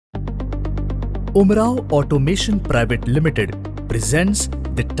Umrao Automation Private Limited presents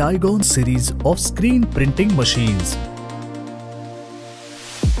the Tigon series of screen printing machines.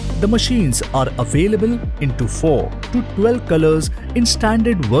 The machines are available into 4 to 12 colors in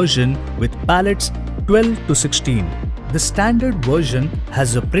standard version with palettes 12 to 16. The standard version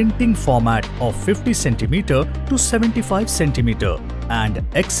has a printing format of 50 cm to 75 cm and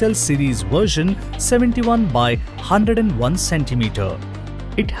XL series version 71 by 101 cm.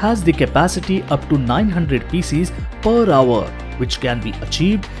 It has the capacity up to 900 pieces per hour, which can be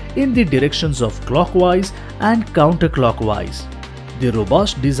achieved in the directions of clockwise and counterclockwise. The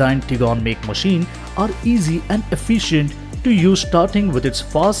robust design Tigon make machine are easy and efficient to use, starting with its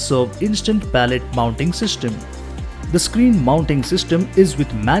fast serve instant pallet mounting system. The screen mounting system is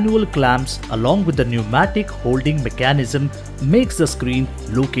with manual clamps along with the pneumatic holding mechanism makes the screen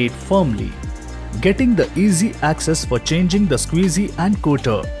locate firmly. Getting the easy access for changing the squeezy and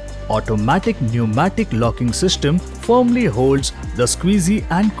coater. Automatic pneumatic locking system firmly holds the squeezy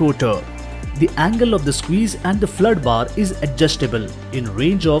and coater. The angle of the squeeze and the flood bar is adjustable in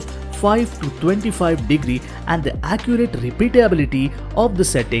range of 5 to 25 degree and the accurate repeatability of the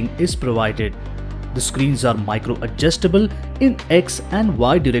setting is provided. The screens are micro adjustable in X and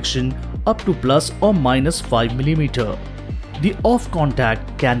Y direction up to plus or minus 5 mm. The off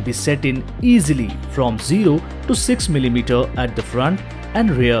contact can be set in easily from 0 to 6 mm at the front and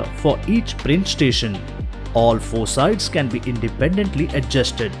rear for each print station. All 4 sides can be independently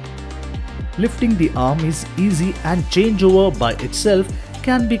adjusted. Lifting the arm is easy and changeover by itself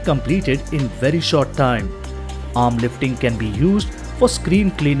can be completed in very short time. Arm lifting can be used for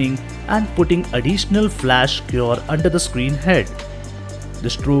screen cleaning and putting additional flash cure under the screen head. The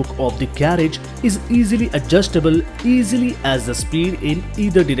stroke of the carriage is easily adjustable easily as the speed in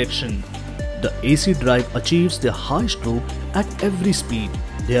either direction. The AC drive achieves the high stroke at every speed,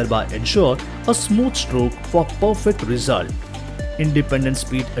 thereby ensure a smooth stroke for perfect result. Independent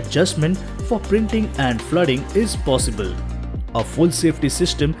speed adjustment for printing and flooding is possible. A full safety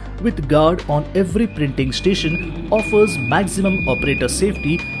system with guard on every printing station offers maximum operator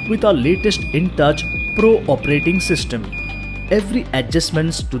safety with our latest InTouch Pro operating system. Every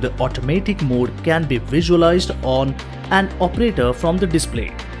adjustments to the automatic mode can be visualized on an operator from the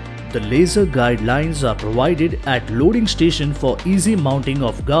display. The laser guidelines are provided at loading station for easy mounting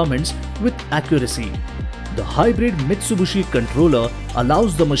of garments with accuracy. The hybrid Mitsubishi controller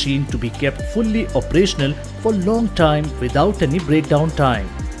allows the machine to be kept fully operational for long time without any breakdown time.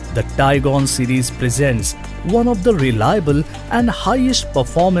 The Tigon series presents one of the reliable and highest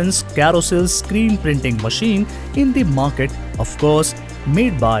performance carousel screen printing machine in the market, of course,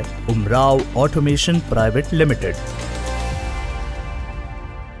 made by Umrao Automation Private Limited.